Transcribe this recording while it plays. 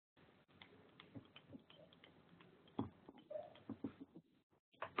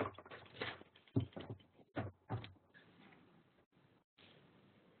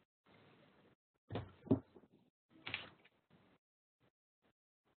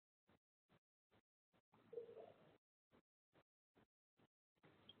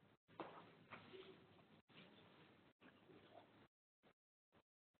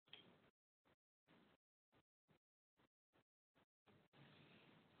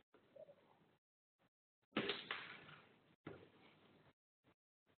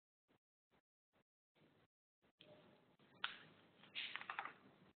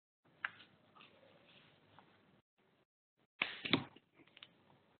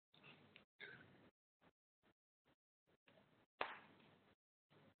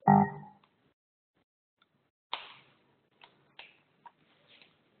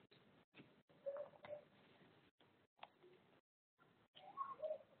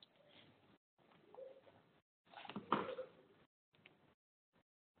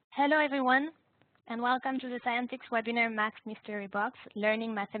Hello everyone, and welcome to the Scientix webinar Math Mystery Box,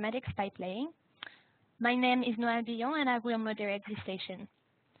 Learning Mathematics by Playing. My name is Noël Billon and I will moderate this session.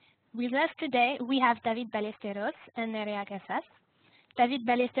 With us today, we have David Ballesteros and Nereas Casas. David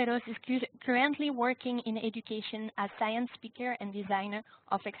Ballesteros is currently working in education as science speaker and designer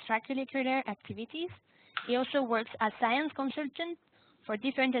of extracurricular activities. He also works as science consultant for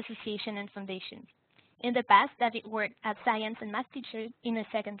different associations and foundations. In the past, David worked as science and math teacher in a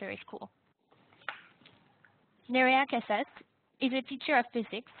secondary school. Nereas Casas is a teacher of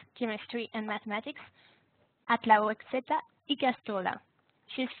physics, chemistry, and mathematics at La Universitat y Castola.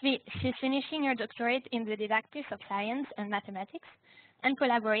 She's finishing her doctorate in the didactics of science and mathematics and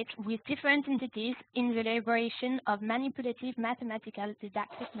collaborates with different entities in the elaboration of manipulative mathematical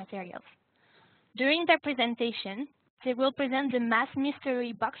didactic materials. During their presentation, they will present the Math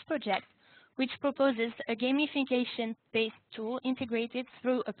Mystery Box project, which proposes a gamification-based tool integrated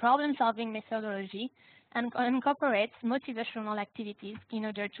through a problem-solving methodology and incorporates motivational activities in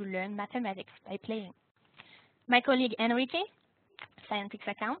order to learn mathematics by playing. My colleague Enrique, Scientix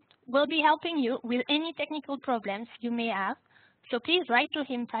account, will be helping you with any technical problems you may have, so please write to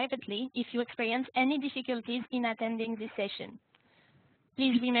him privately if you experience any difficulties in attending this session.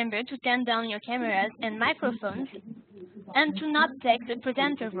 Please remember to turn down your cameras and microphones and to not take the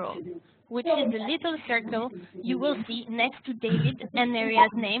presenter role, which is the little circle you will see next to David and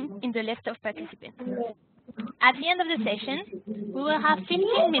Nereas' name in the list of participants. At the end of the session, we will have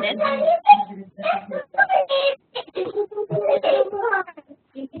 15 minutes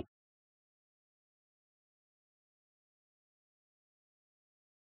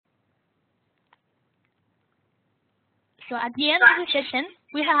So at the end of the session,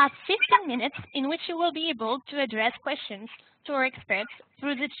 we have 15 minutes in which you will be able to address questions to our experts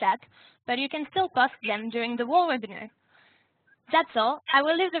through the chat, but you can still post them during the whole webinar. That's all. I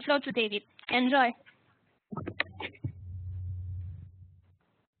will leave the floor to David. Enjoy.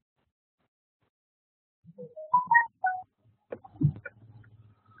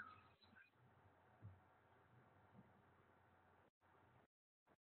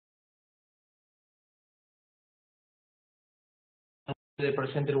 The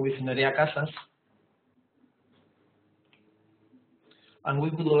presenter with Nereas Casas, and we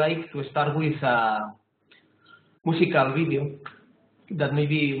would like to start with a musical video that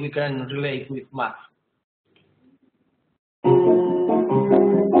maybe we can relate with math.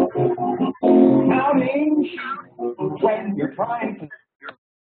 When you're trying to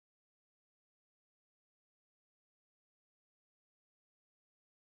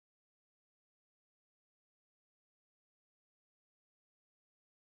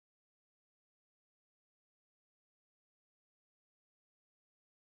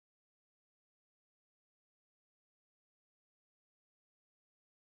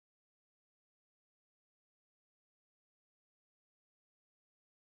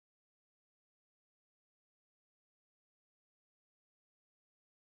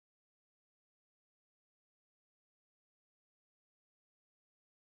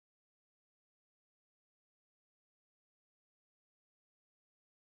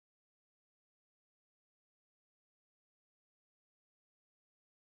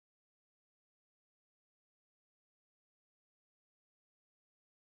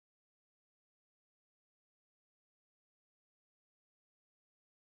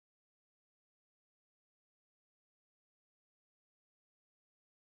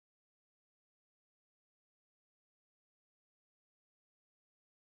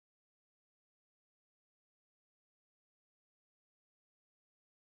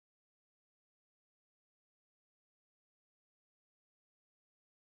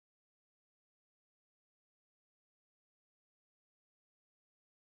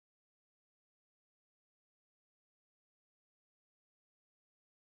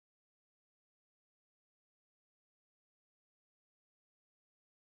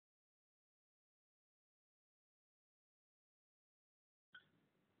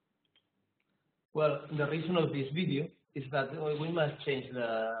Well, the reason of this video is that we must change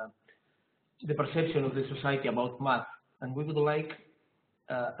the perception of the society about math, and we would like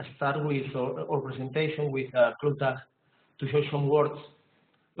start with our presentation with a clue tag to show some words.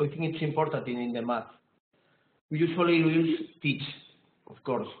 I think it's important in the math. We usually use teach, of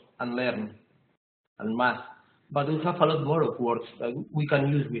course, and learn, and math, but we have a lot more of words that we can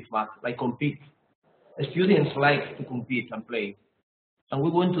use with math, like compete. Students like to compete and play, and we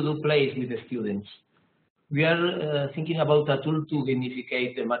want to do plays with the students. We are thinking about a tool to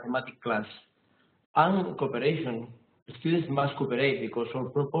gamificate the mathematics class. And cooperation. Students must cooperate because our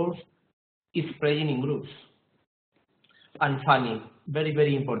purpose is playing in groups. And funny, very,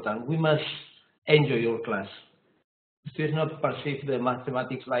 very important. We must enjoy your class. Students not perceive the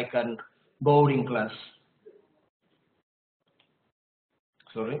mathematics like a boring class.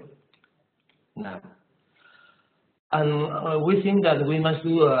 Sorry? No. And we think that we must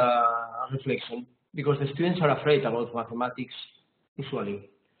do a reflection because the students are afraid about mathematics usually.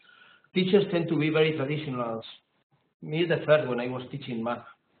 Teachers tend to be very traditional. Me, the first when I was teaching math.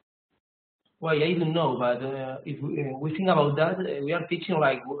 Why, I don't know, but if we think about that, we are teaching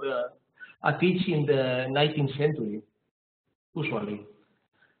like a teach in the 19th century, usually.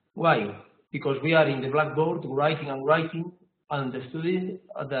 Why? Because we are in the blackboard writing and writing, and the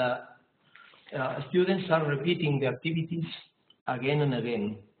students are repeating the activities again and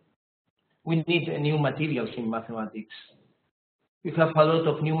again. We need new materials in mathematics. We have a lot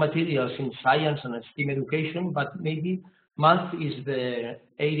of new materials in science and STEM education, but maybe math is the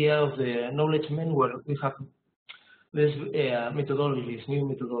area of the knowledge where we have less methodologies, new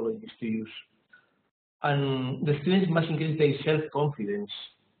methodologies to use. And the students must increase their self-confidence.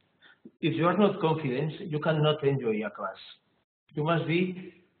 If you are not confident, you cannot enjoy a class. You must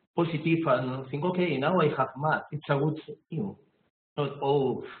be positive and think, okay, now I have math. It's a good thing. Not,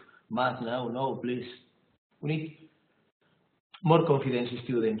 oh, math now, no, please. We need more confidence in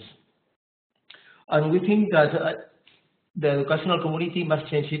students. And we think that the educational community must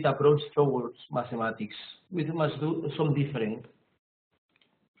change its approach towards mathematics. We must do some different.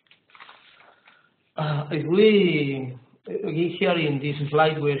 If we here in this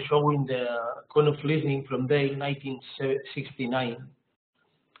slide, we're showing the cone of listening from day 1969.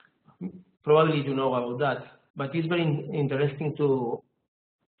 Probably you know about that, but it's very interesting to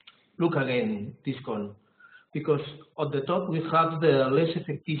look again this cone, because at the top we have the less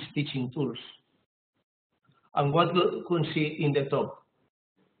effective teaching tools. And what we can see in the top?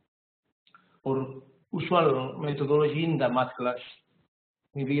 Or usual methodology in the math class.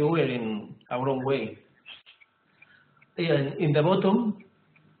 Maybe we're in a wrong way. And in the bottom,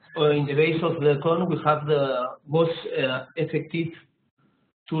 or in the base of the cone, we have the most effective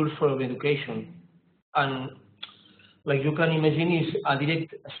tools for education. And like you can imagine, is a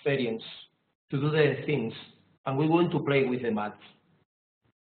direct experience to do the things. And we want to play with the math,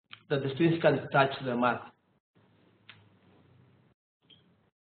 that the students can touch the math.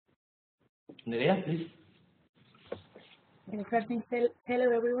 Nerea, please. First thing,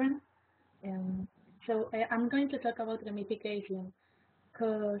 hello everyone. I'm going to talk about gamification,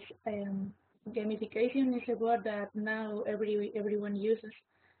 because gamification is a word that now everyone uses,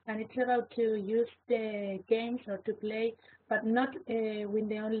 and it's about to use the games or to play, but not with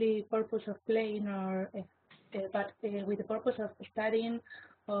the only purpose of playing, or but with the purpose of studying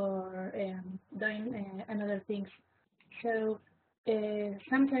or doing another things. So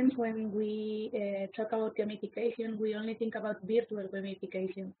sometimes when we talk about gamification, we only think about virtual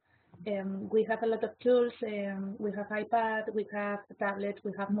gamification. We have a lot of tools. We have iPad, we have tablets,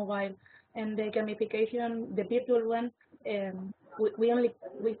 we have mobile, and the gamification, the virtual one,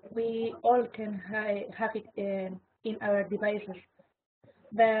 we all can have it in our devices,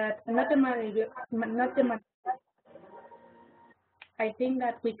 but not the I think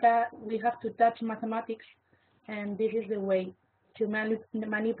that we have to touch mathematics, and this is the way to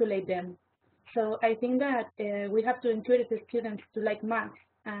manipulate them. So I think that we have to encourage the students to like math,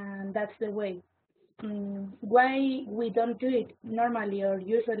 and that's the way. Why we don't do it normally or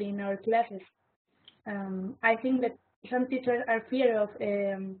usually in our classes? I think that some teachers are fear of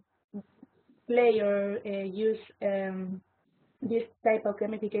play or use this type of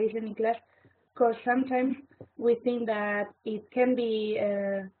gamification in class, because sometimes we think that it can be,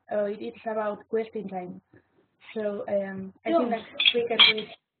 it's about question time. So I think that we can do it.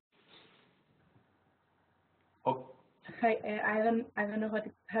 Oh. Hi, I don't know what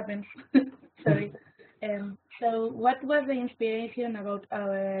happens. Sorry. So what was the inspiration about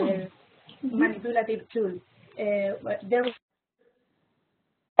our manipulative tool?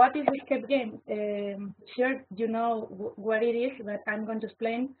 What is escape game? Sure, you know what it is, but I'm going to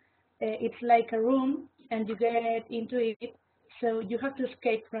explain. It's like a room, and you get into it, so you have to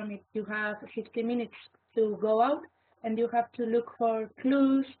escape from it. You have 60 minutes to go out, and you have to look for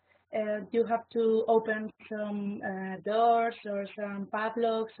clues. You have to open some doors or some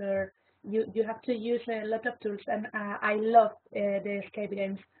padlocks, or you have to use a lot of tools. And I love the escape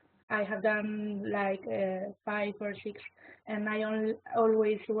games. I have done like 5 or 6, and I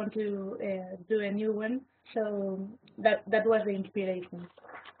always want to do a new one. So that was the inspiration.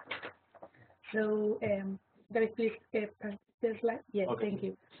 So David, please pass the slide. Yes, okay. Thank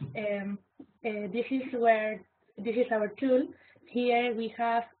you. This is our tool. Here we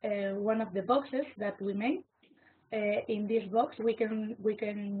have one of the boxes that we made, in this box we can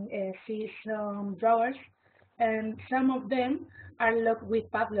see some drawers, and some of them are locked with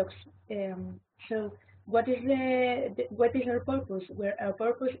padlocks. So what is our purpose? Well, our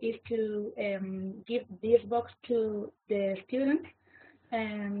purpose is to give this box to the students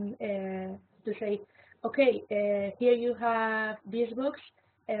and to say, okay, here you have this box.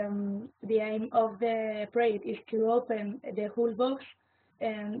 The aim of the project is to open the whole box,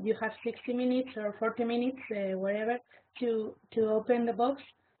 and you have 60 minutes or 40 minutes, whatever, to open the box.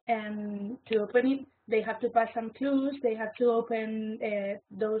 And to open it, they have to pass some clues. They have to open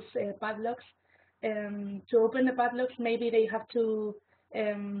those padlocks. To open the padlocks, maybe they have to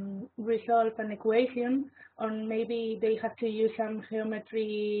resolve an equation, or maybe they have to use some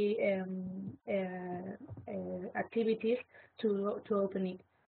geometry activities to open it.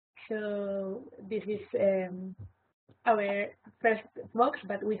 So this is our first box,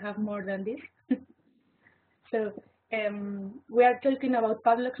 but we have more than this. So we are talking about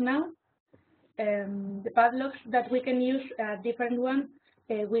padlocks now. The padlocks that we can use are different ones.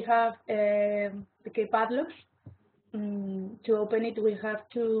 We have the key padlocks. To open it, we have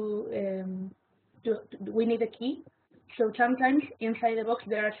we need a key. So sometimes inside the box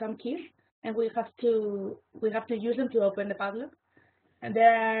there are some keys, and we have to use them to open the padlock. And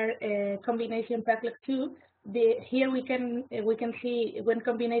there are combination padlock too. Here we can see one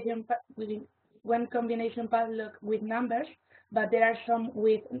combination padlock with numbers, but there are some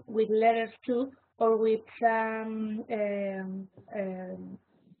with letters too, or with some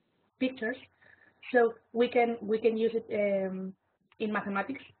pictures. So we can use it in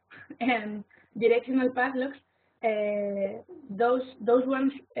mathematics. And directional padlocks, those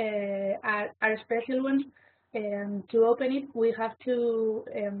ones are special ones. To open it, we have to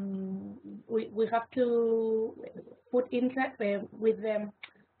put inside with them.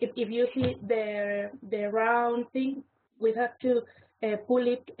 If you see the round thing, we have to pull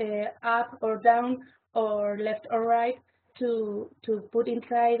it up or down or left or right to put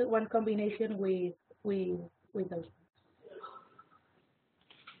inside one combination with those.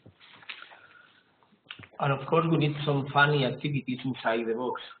 And of course, we need some funny activities inside the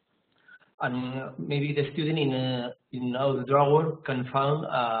box. And maybe the student in our drawer can find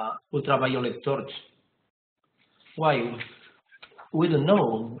ultraviolet torch. Why? We don't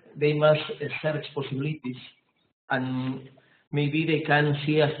know. They must search possibilities, and maybe they can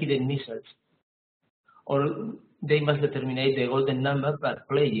see a hidden message. Or they must determine the golden number by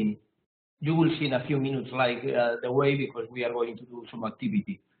playing. You will see in a few minutes, like the way, because we are going to do some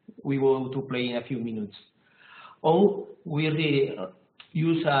activity. We go to play in a few minutes. Or we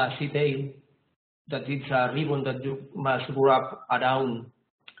use a C-tail, that is a ribbon that you must wrap around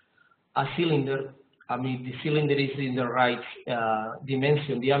a cylinder. I mean, the cylinder is in the right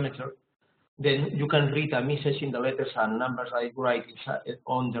diameter. Then you can read a message in the letters and numbers I write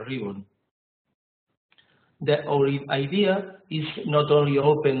on the ribbon. Our idea is not only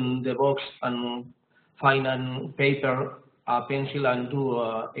open the box and find a paper, a pencil, and do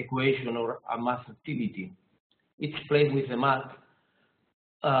an equation or a math activity. It's played with the math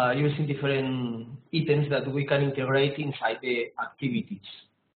using different items that we can integrate inside the activities.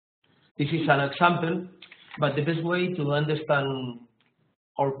 This is an example, but the best way to understand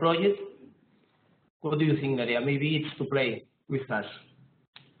our project, what do you think, Nerea? Maybe it's to play with us.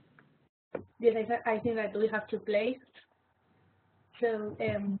 Yes, I think that we have to play. So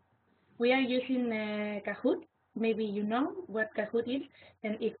we are using Kahoot. Maybe you know what Kahoot is,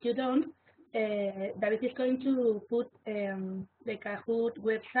 and if you don't, David is going to put the Kahoot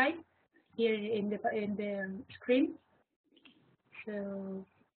website here in the screen. So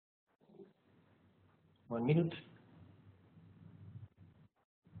 1 minute.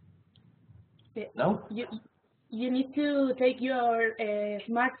 No? You need to take your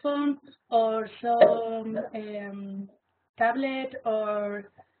smartphone or some tablet or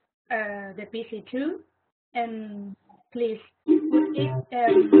the PC too, and please put it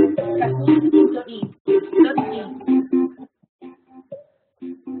kahoot.e.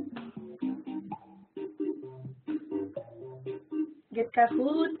 Get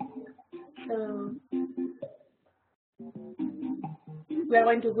Kahoot. So we are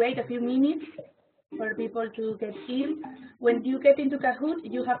going to wait a few minutes for people to get in. When you get into Kahoot,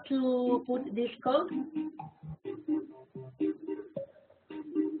 you have to put this code.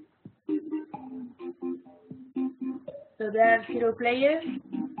 So there are 0 players.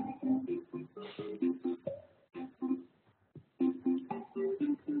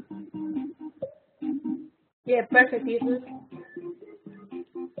 Yeah, perfect, Jesus.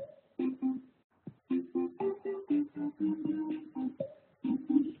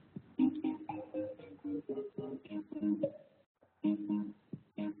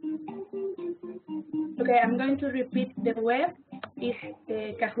 Okay, I'm going to repeat the web. It's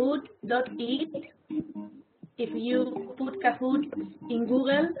kahoot.it. If you put Kahoot in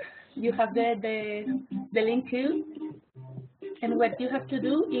Google, you have the link too. And what you have to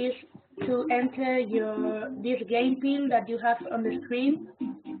do is to enter this game pin that you have on the screen.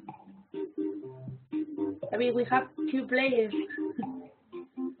 I mean, we have 2 players.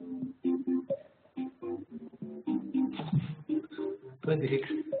 26.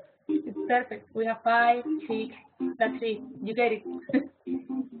 It's perfect. We have 5, 6. That's it. You get it.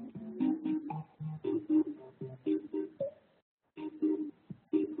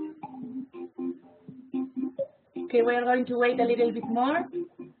 Okay, we are going to wait a little bit more.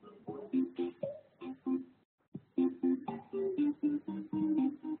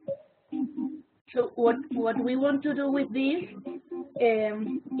 So what we want to do with this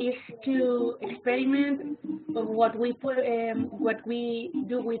is to experiment what we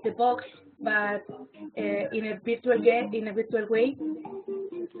do with the box, but in a virtual way.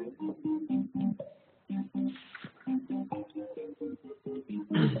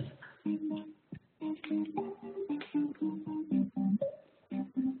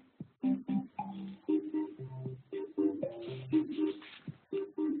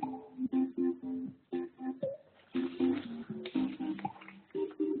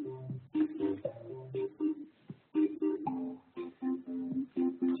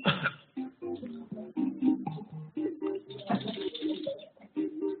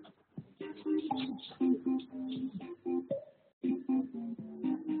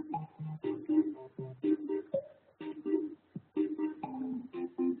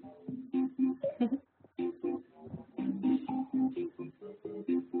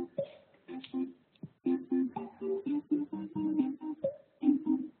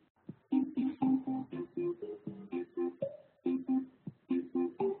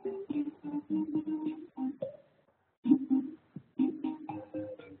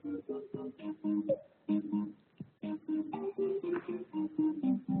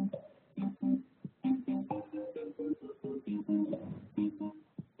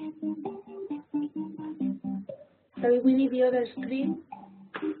 So we need the other screen.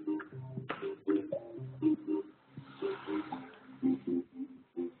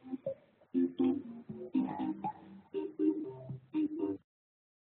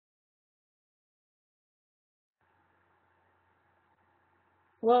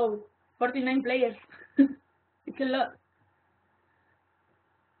 Whoa, 49 players. It's a lot.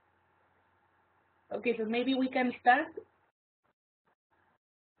 Okay, so maybe we can start.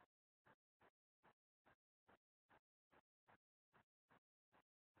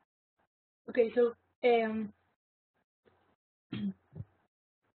 Okay, so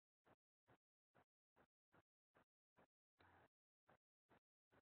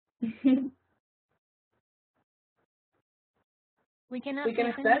We cannot we can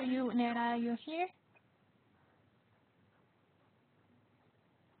listen start. to you, Nera. You here?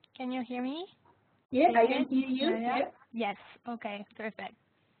 Can you hear me? Yeah, I David? can hear you. Nera? Yeah. Yes. Okay. Perfect.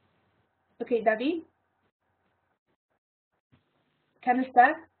 Okay, David, can you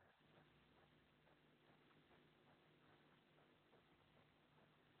start?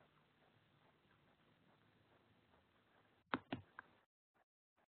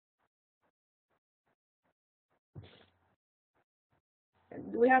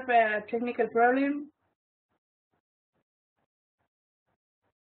 We have a technical problem.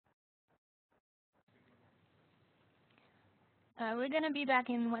 We're gonna be back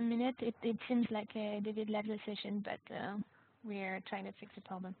in 1 minute. It seems like David left the session, but we're trying to fix the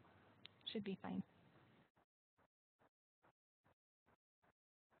problem. Should be fine.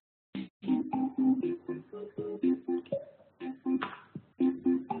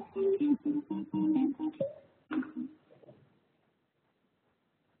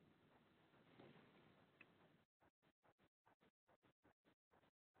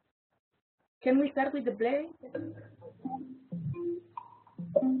 Can we start with the play?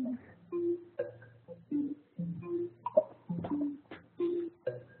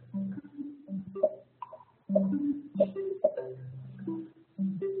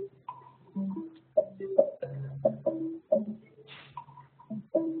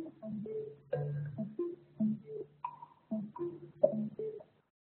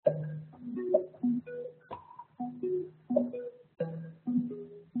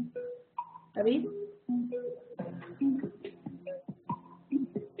 David,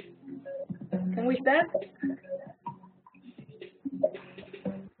 can we start?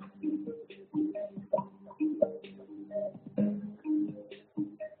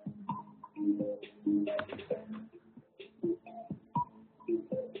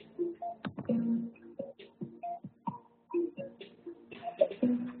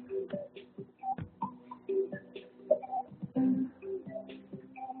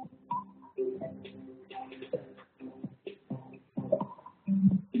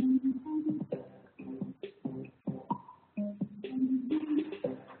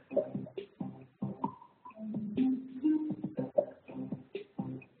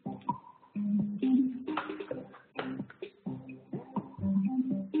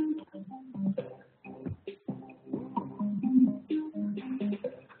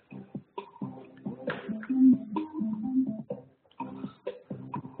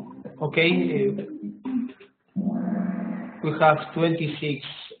 Okay, we have 26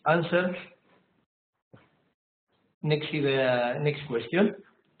 answers. Next is the next question.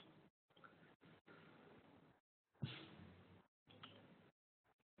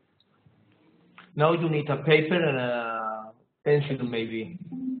 Now you need a paper and a pencil, maybe.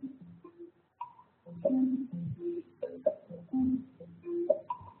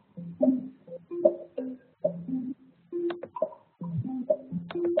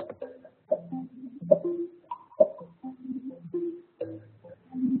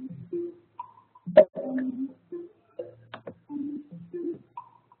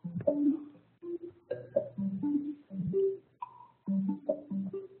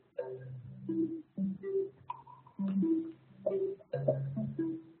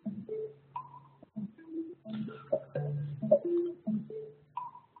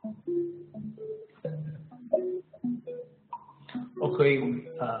 Okay,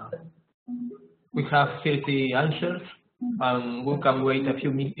 we have 30 answers, and we can wait a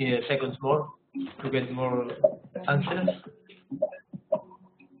few seconds more to get more answers.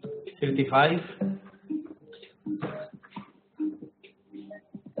 35.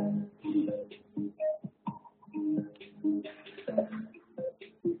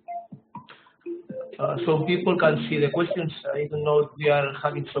 So people can see the questions. I don't know if we are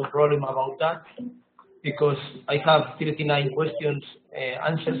having some problem about that, because I have 39 questions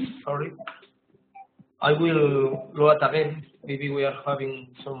answers, sorry. I will load again. Maybe we are having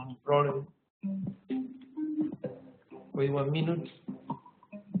some problem. Wait 1 minute.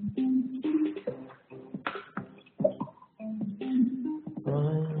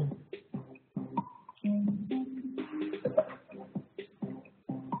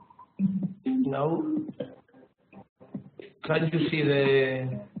 Now, can you see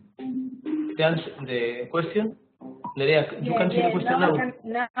the answer, the question? Nerea, you can see the question now?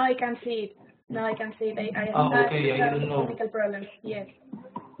 Now I can see it. Now I can see it. I okay, I don't know. Technical problems, yes.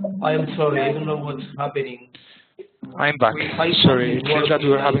 I am sorry, I don't know what's happening. I'm back. Sorry, it seems that we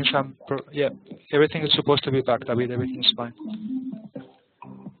were having some... yeah, everything is supposed to be back, David. Everything's fine.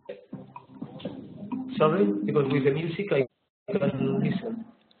 Sorry, because with the music I can listen.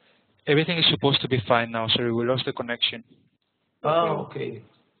 Everything is supposed to be fine now. Sorry, we lost the connection. Oh, okay.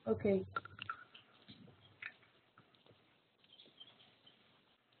 Okay.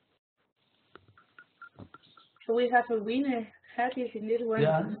 So we have a winner, Hatis, in this one.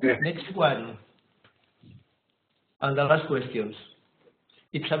 Yeah, next one. And the last questions.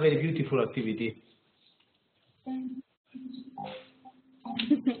 It's a very beautiful activity.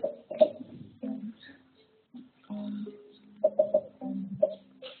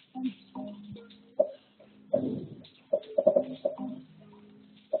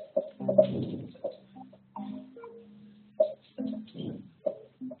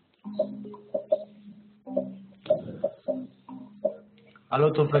 A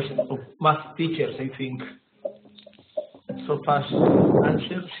lot of math teachers, I think, so fast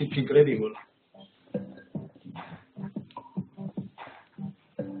answers, it's incredible.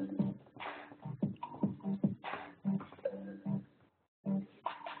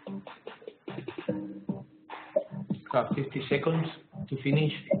 Have 50 seconds to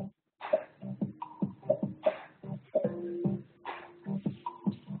finish.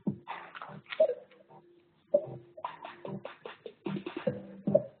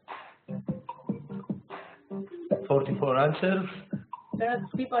 Four answers.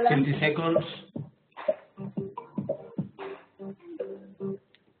 50 seconds.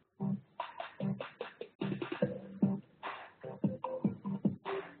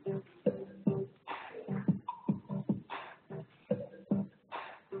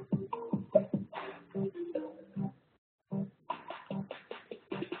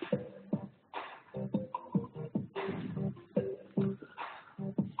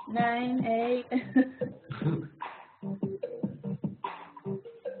 Nine, 8.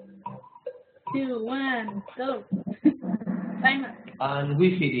 2, 1, go. Timer. And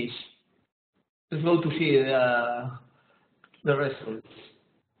we finish. Let's go to see the results.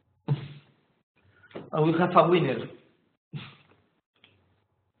 And we have a winner.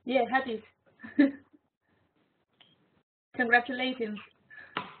 Yeah, happy. Congratulations.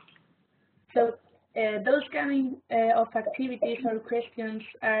 So those kind of activities or questions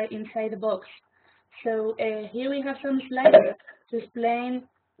are inside the box. So here we have some slides to explain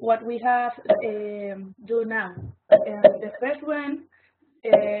what we have do now. The first one,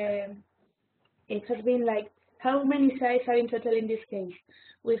 it has been like, how many sides are in total in this case?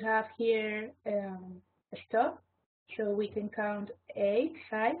 We have here a stop, so we can count 8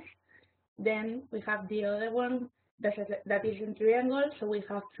 sides. Then we have the other one, that is a triangle, so we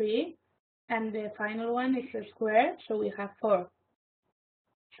have 3, and the final one is a square, so we have 4.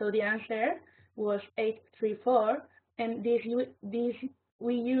 So the answer was 834, and this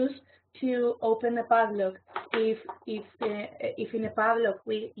we use to open a padlock. If in a padlock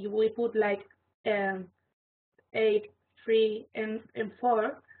we put like 8, 3, and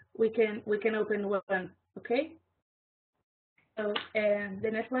 4, we can open one. Okay. So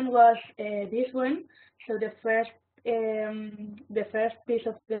the next one was this one. So the first piece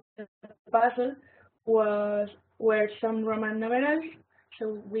of the puzzle were some Roman numerals.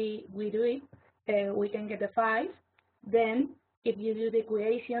 So we do it. We can get a 5. Then if you do the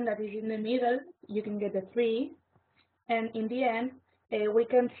equation that is in the middle, you can get a 3. And in the end, we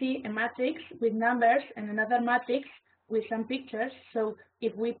can see a matrix with numbers and another matrix with some pictures. So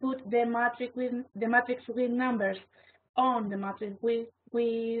if we put the matrix with numbers on the matrix with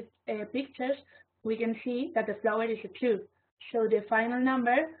pictures, we can see that the flower is a 2. So the final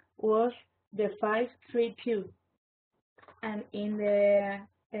number was the 532. And in the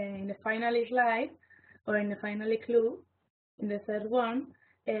final slide, or in the final clue, in the third one,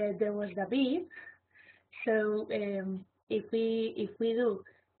 there was the bee. So if we do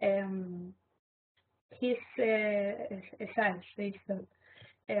his size,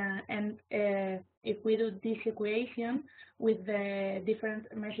 and if we do this equation with the different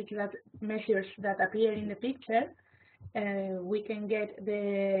measures that appear in the picture, we can get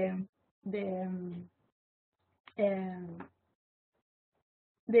the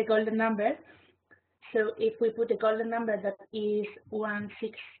golden number. So if we put a golden number that is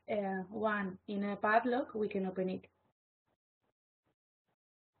 161 in a padlock, we can open it.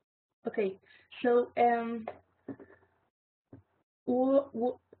 Okay, so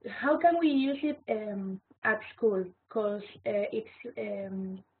how can we use it at school? Because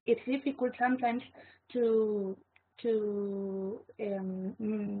it's difficult sometimes to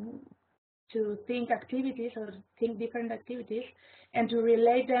think activities or think different activities and to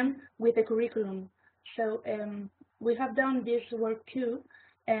relate them with the curriculum. So we have done this work too,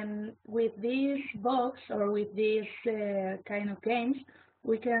 and with this box or with these kind of games,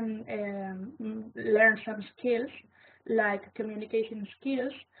 we can learn some skills like communication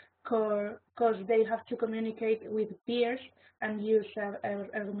skills, because they have to communicate with peers and use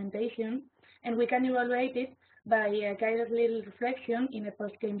argumentation, and we can evaluate it by a guided little reflection in a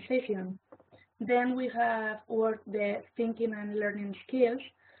post-game session. Then we have worked the thinking and learning skills.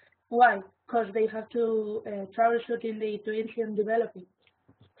 Why? Because they have to troubleshoot in the intuition developing.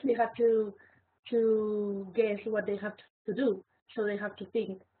 They have to guess what they have to do, so they have to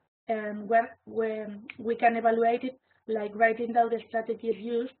think. And when we can evaluate it, like writing down the strategies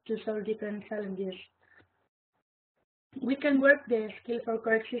used to solve different challenges. We can work the skill for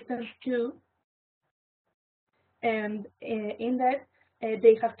coexistence too, and in that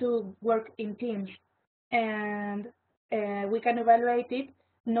they have to work in teams, and we can evaluate it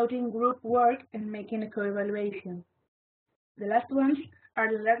noting group work and making a co-evaluation. The last ones are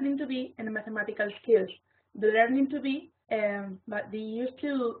the learning to be and the mathematical skills. The learning to be, but they used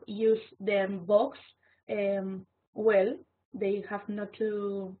to use the box well. They have not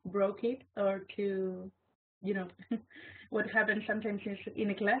to broke it or to, you know, what happens sometimes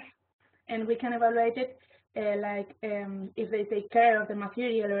in a class. And we can evaluate it like if they take care of the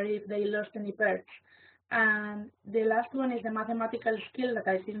material or if they lost any parts. And the last one is the mathematical skill that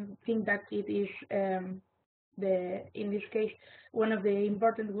I think that it is in this case one of the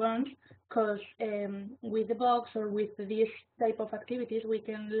important ones, because with the box or with this type of activities we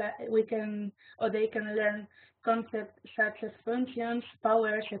can they can learn concepts such as functions,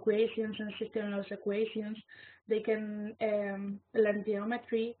 powers, equations, and system of equations. They can learn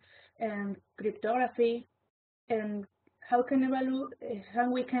geometry and cryptography, and how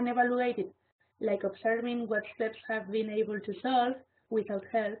we can evaluate it, like observing what steps have been able to solve without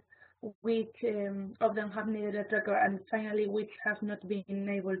help, which of them have needed a tracker, and finally which have not been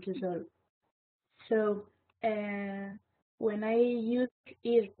able to solve. So when I use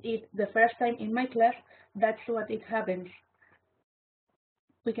it the first time in my class, that's what it happens.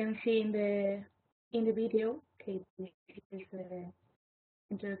 We can see in the video. Okay, this is the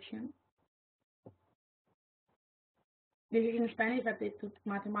introduction. This is in Spanish, but it's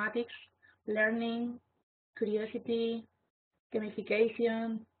mathematics, learning, curiosity,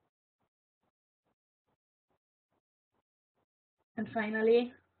 gamification, and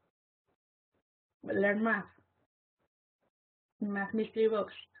finally, learn math mystery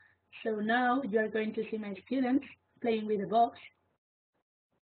box. So now you are going to see my students playing with the box.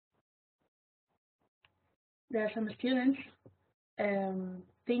 There are some students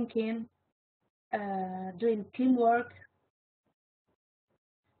thinking doing teamwork,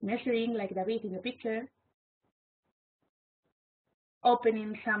 measuring like David in the picture,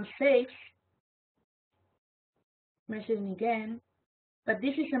 opening some safes, measuring again. But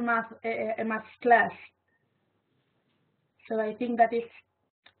this is a math class, so I think that is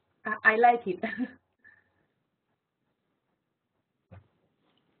I like it.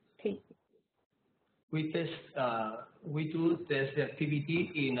 Okay. We do test the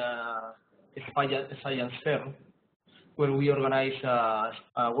activity in a science fair, where we organize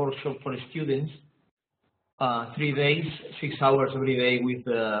a workshop for students, 3 days, 6 hours every day with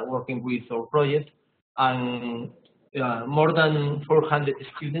working with our project, and more than 400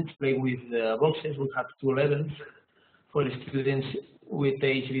 students play with boxes. We have 2 levels for students with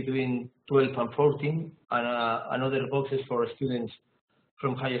age between 12 and 14, and another boxes for students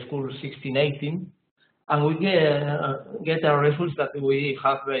from high school 16, 18. And we get our results that we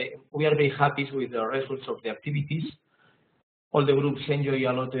are very happy with the results of the activities. All the groups enjoy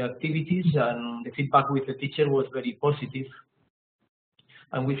a lot of the activities, and the feedback with the teacher was very positive.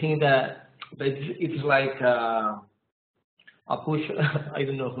 And we think that it's like a push. I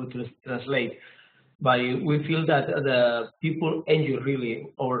don't know how to translate, but we feel that the people enjoy really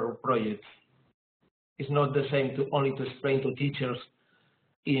our projects. It's not the same to only to explain to teachers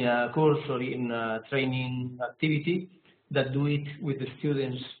in a course or in a training activity, that do it with the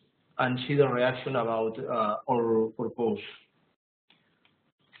students and see the reaction about our purpose.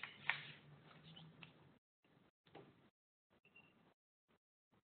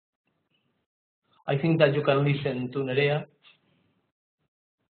 I think that you can listen to Nerea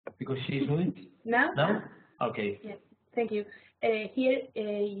because she's with. Now? Okay. Yeah. Thank you. Here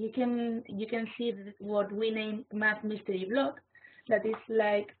you can see what we name Math Mystery Block. That is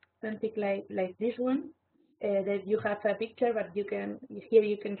like something like this one. That you have a picture, but here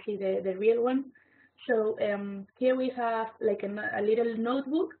you can see the real one. So here we have like a little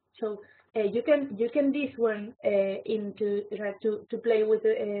notebook. So you can this one to play with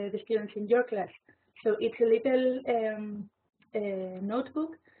the students in your class. So it's a little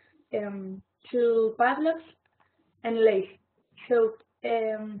notebook, 2 padlocks and lace. So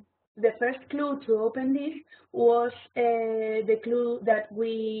the first clue to open this was the clue that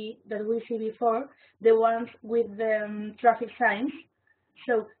we see before, the ones with the traffic signs.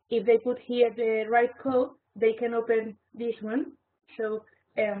 So if they put here the right code, they can open this one. So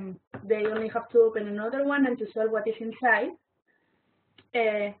they only have to open another one and to solve what is inside.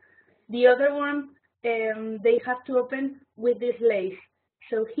 The other one they have to open with this lace.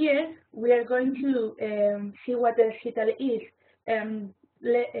 So here we are going to see what the recital is.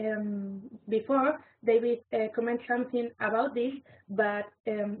 Before David comment something about this, but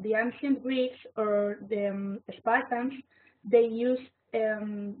the ancient Greeks or the Spartans, they use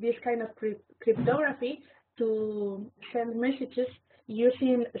this kind of cryptography to send messages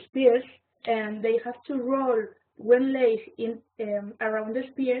using spears, and they have to roll one lace in around the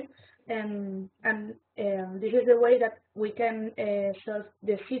spear, and this is the way that we can solve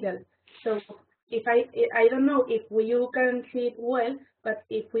the riddle. So if I don't know if you can see it well, but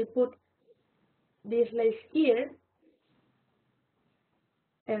if we put this lace here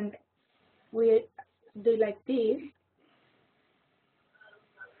and we do like this,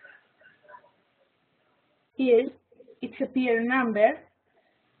 here it's a pair number.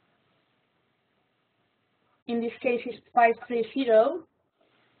 In this case, it's 530.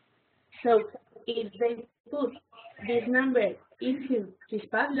 So if they put this number into this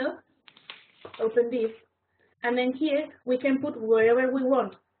padlock, open this, and then here we can put wherever we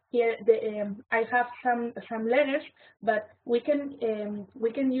want. Here I have some letters, but we can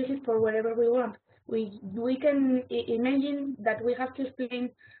use it for wherever we want. We can imagine that we have to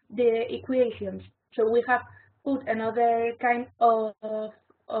explain the equations. So we have put another kind of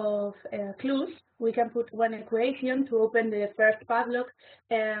clues. We can put one equation to open the first padlock,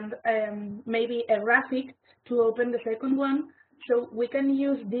 and maybe a graphic to open the second one. So we can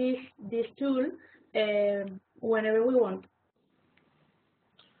use this tool whenever we want.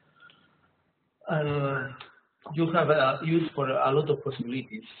 You have used for a lot of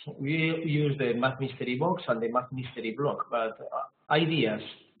possibilities. We use the Math Mystery Box and the Math Mystery Block, but ideas,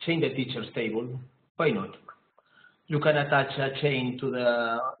 change the teacher's table, why not? You can attach a chain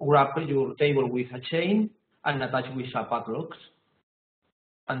to wrap your table with a chain and attach with a padlocks,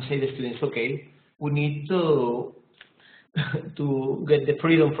 and say to the students, okay, we need to get the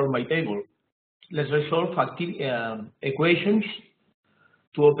freedom from my table. Let's resolve equations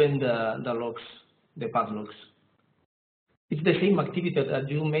to open the locks, the padlocks. It's the same activity that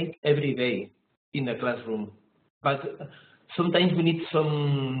you make every day in the classroom, but sometimes we need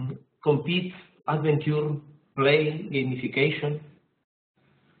some compete adventure, play, gamification.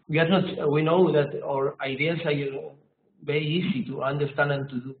 We know that our ideas are very easy to understand and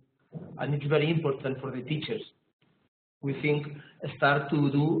to do, and it's very important for the teachers. We think start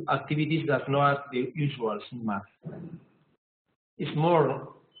to do activities that are not the usuals in math. It's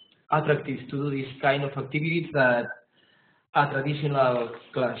more attractive to do this kind of activities than a traditional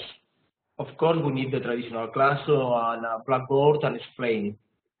class. Of course, we need the traditional class on a blackboard and explain,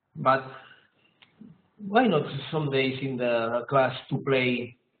 but why not some days in the class to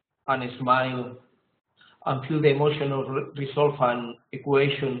play and smile and feel the emotion of resolve an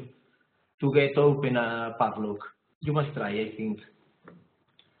equation to get open a padlock? You must try, I think.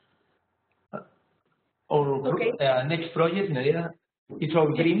 Our next project, Nerea, it's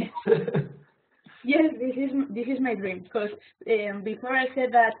our dream. Yes, this is my dream, because before I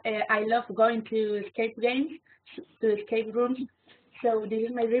said that I love going to escape games, to escape rooms. So this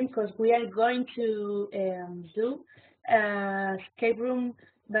is my dream, because we are going to do a escape room,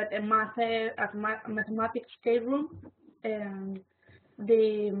 but a mathematics escape room.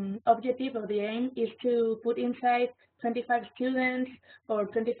 The objective or the aim is to put inside 25 students or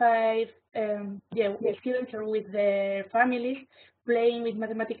 25 students or with their families playing with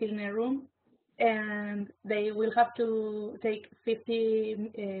mathematics in a room, and they will have to take 50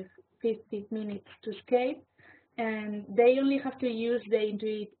 minutes to escape, and they only have to use the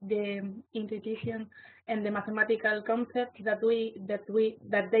intuition and the mathematical concepts that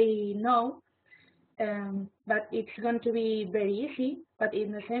they know. But it's going to be very easy, but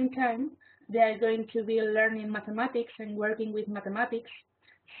in the same time they are going to be learning mathematics and working with mathematics.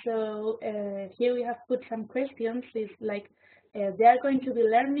 So here we have put some questions. It's like they are going to be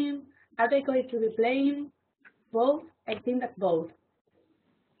learning, are they going to be playing? Both? I think that both.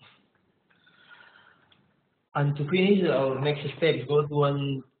 And to finish our next steps, what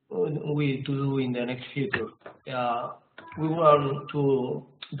want we to do in the next future? We want to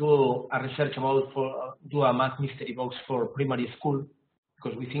do a research about do a math mystery box for primary school,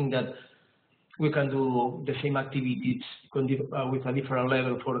 because we think that we can do the same activities with a different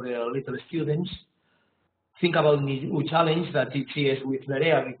level for the little students. Think about new challenge that it is with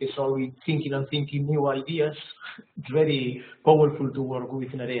Nerea, because always thinking new ideas. It's very powerful to work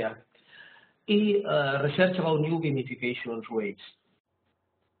with Nerea. Research about new gamification ways.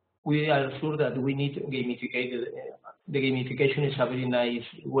 We are sure that we need gamificated. The gamification is a very nice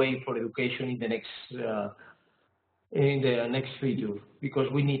way for education in the next future, because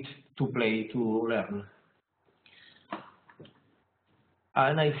we need to play to learn.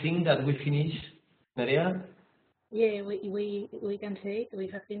 And I think that we finished, Nerea. Yeah, we can say we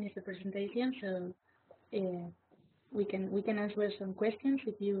have finished the presentation, so we can answer some questions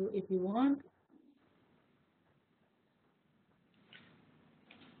if you want.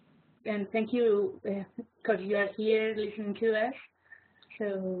 And thank you, because you are here listening to us.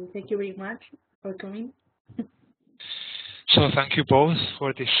 So thank you very much for coming. So thank you both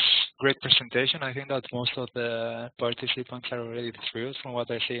for this great presentation. I think that most of the participants are already thrilled from what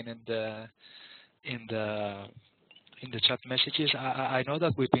they're seeing in the chat messages. I know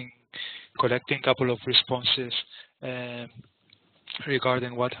that we've been collecting a couple of responses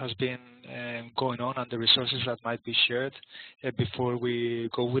regarding what has been going on and the resources that might be shared. Before we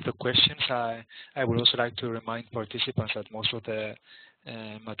go with the questions, I would also like to remind participants that most of the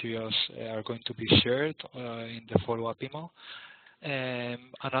materials are going to be shared in the follow-up email. And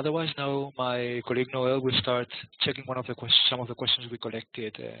otherwise, now my colleague Noel will start checking some of the questions we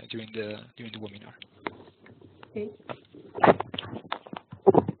collected during the webinar. Okay.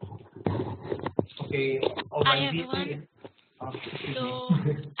 Okay. Hi everyone. So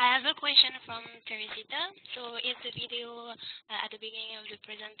I have a question from Teresita. So is the video at the beginning of the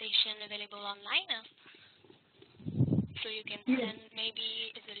presentation available online? So you can send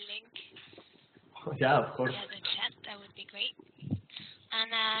maybe the link. Yeah, of course. Via the chat, that would be great. And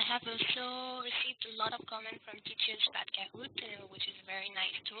I have also received a lot of comments from teachers about Kahoot, which is a very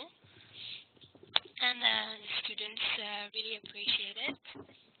nice tool. And the students really appreciate it.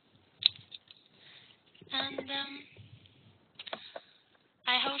 And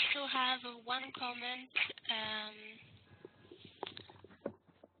I also have one comment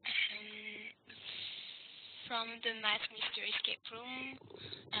from the Math Mystery Escape Room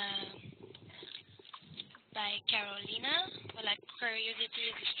by Carolina. Well, like, curiosity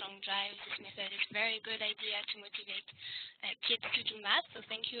is a strong drive. This method is a very good idea to motivate kids to do math. So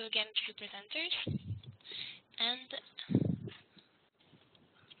thank you again to the presenters. And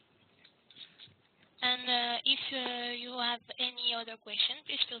if you have any other questions,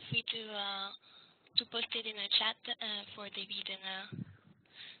 please feel free to post it in the chat for David and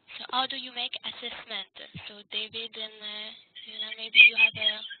So how do you make assessment? So David and maybe you have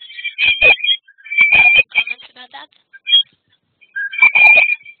comments about that?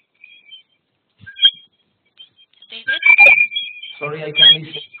 David? Sorry, I can't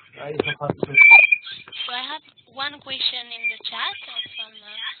listen. I don't have to. So I have one question in the chat from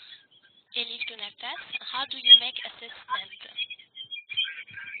Elif Tuneftas. How do you make assessment?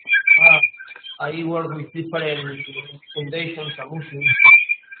 I work with different foundations and museums,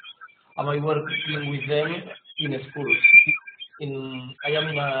 and I work with them in schools. I am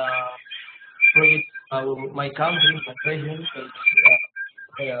in a project about my country, my region,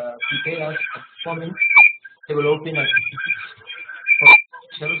 prepares at the moment, developing activities for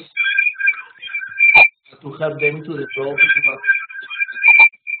teachers to help them to develop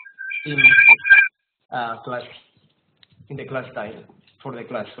in class, in the class time, for the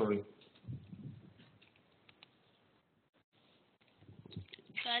class, sorry.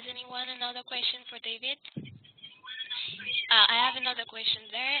 So has anyone another question for David? I have another question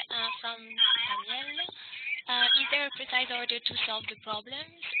there from Danielle. Is there a precise order to solve the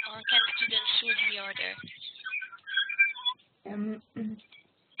problems, or can students choose the order? I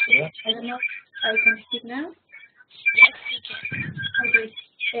don't know. I can speak now. Yes, you can. Okay.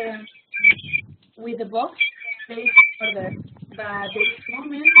 With the box, there is order, but there is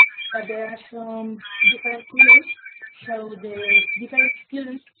moment that there are some different clues. So the different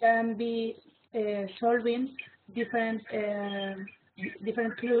students can be solving different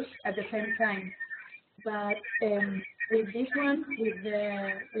clues at the same time. But with this one, with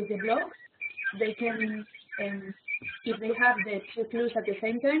the block, they can, if they have the two clues at the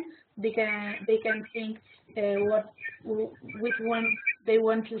same time, they can think which one they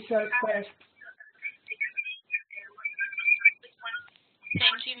want to solve first.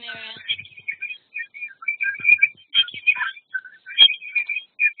 Thank you, Miriam.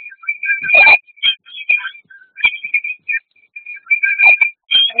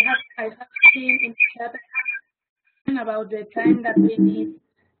 I have seen in chat about the time that we need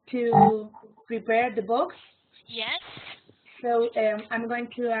to prepare the box. Yes. So I'm going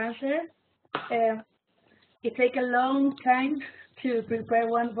to answer. It takes a long time to prepare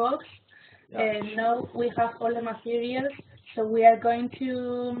one box. Now we have all the materials, so we are going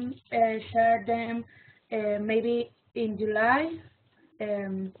to share them maybe in July.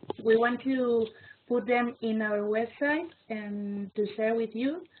 We want to put them in our website and to share with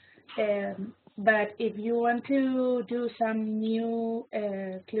you. But if you want to do some new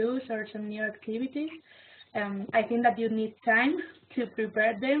clues or some new activities, I think that you need time to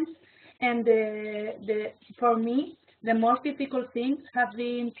prepare them. And for me, the most difficult thing have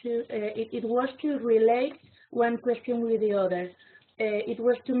been it was to relate one question with the other. It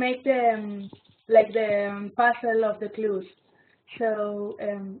was to make the puzzle of the clues. So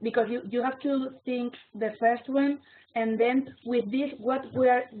because you have to think the first one, and then with this, what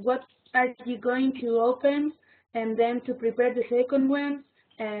are you going to open, and then to prepare the second one.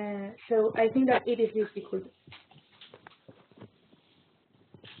 So I think that it is difficult.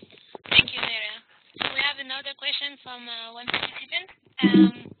 Thank you, Mira. We have another question from one participant.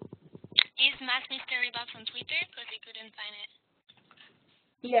 Is Math Mystery Box on Twitter? Because he couldn't find it.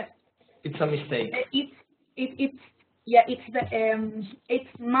 Yes. It's a mistake. It's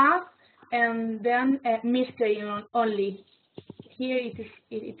math and then mystery only. Here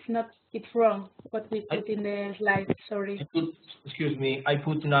it's not. It's wrong what we put in the slide. Sorry. Excuse me. I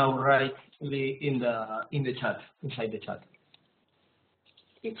put now right in the chat, inside the chat.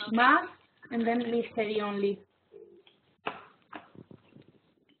 It's math and then mystery only.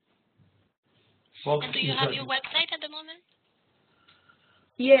 And do you have your website at the moment?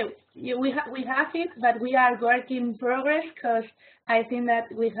 Yeah, we have it, but we are work in progress because I think that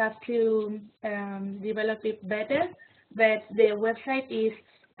we have to develop it better. But the website is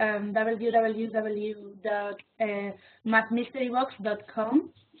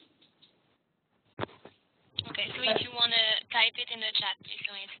www.mathmysterybox.com. Okay, so if you want to type it in the chat, please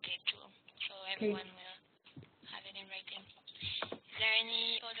don't hesitate to, so everyone will have it in writing. Is there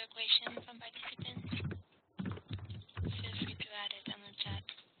any other question from participants? Feel free to add it on the chat.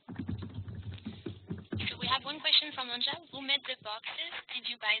 So we have one question from Anja. Who made the boxes? Did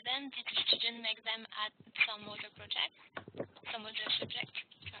you buy them? Did the student make them at some other project? Some other subject?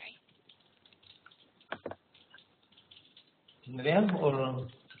 Sorry. Nerea, or?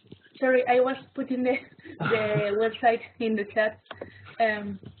 Sorry, I was putting the website in the chat.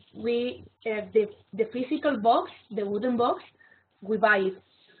 The physical box, the wooden box, we buy it.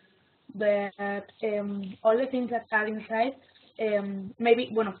 But all the things that are inside,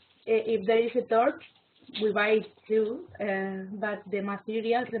 maybe, if there is a torch, we buy it too, but the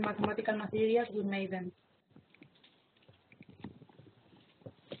materials, the mathematical materials, we made them.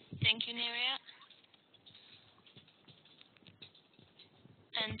 Thank you, Nerea.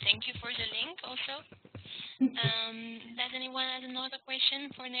 And thank you for the link also. Does anyone have another question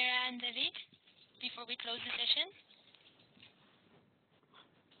for Nerea and David before we close the session?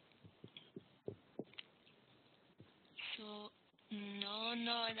 So,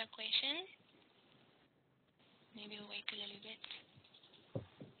 no other question. Maybe we'll wait a little bit.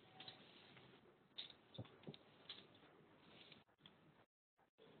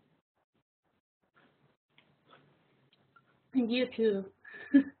 You too.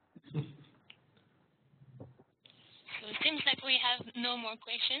 So it seems like we have no more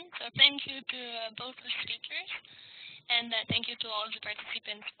questions. So thank you to both the speakers, and thank you to all the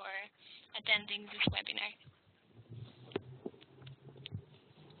participants for attending this webinar.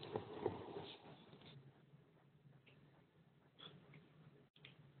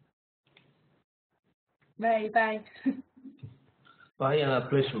 Bye. Bye, and a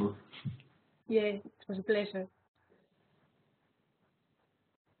pleasure. Yeah, it was a pleasure.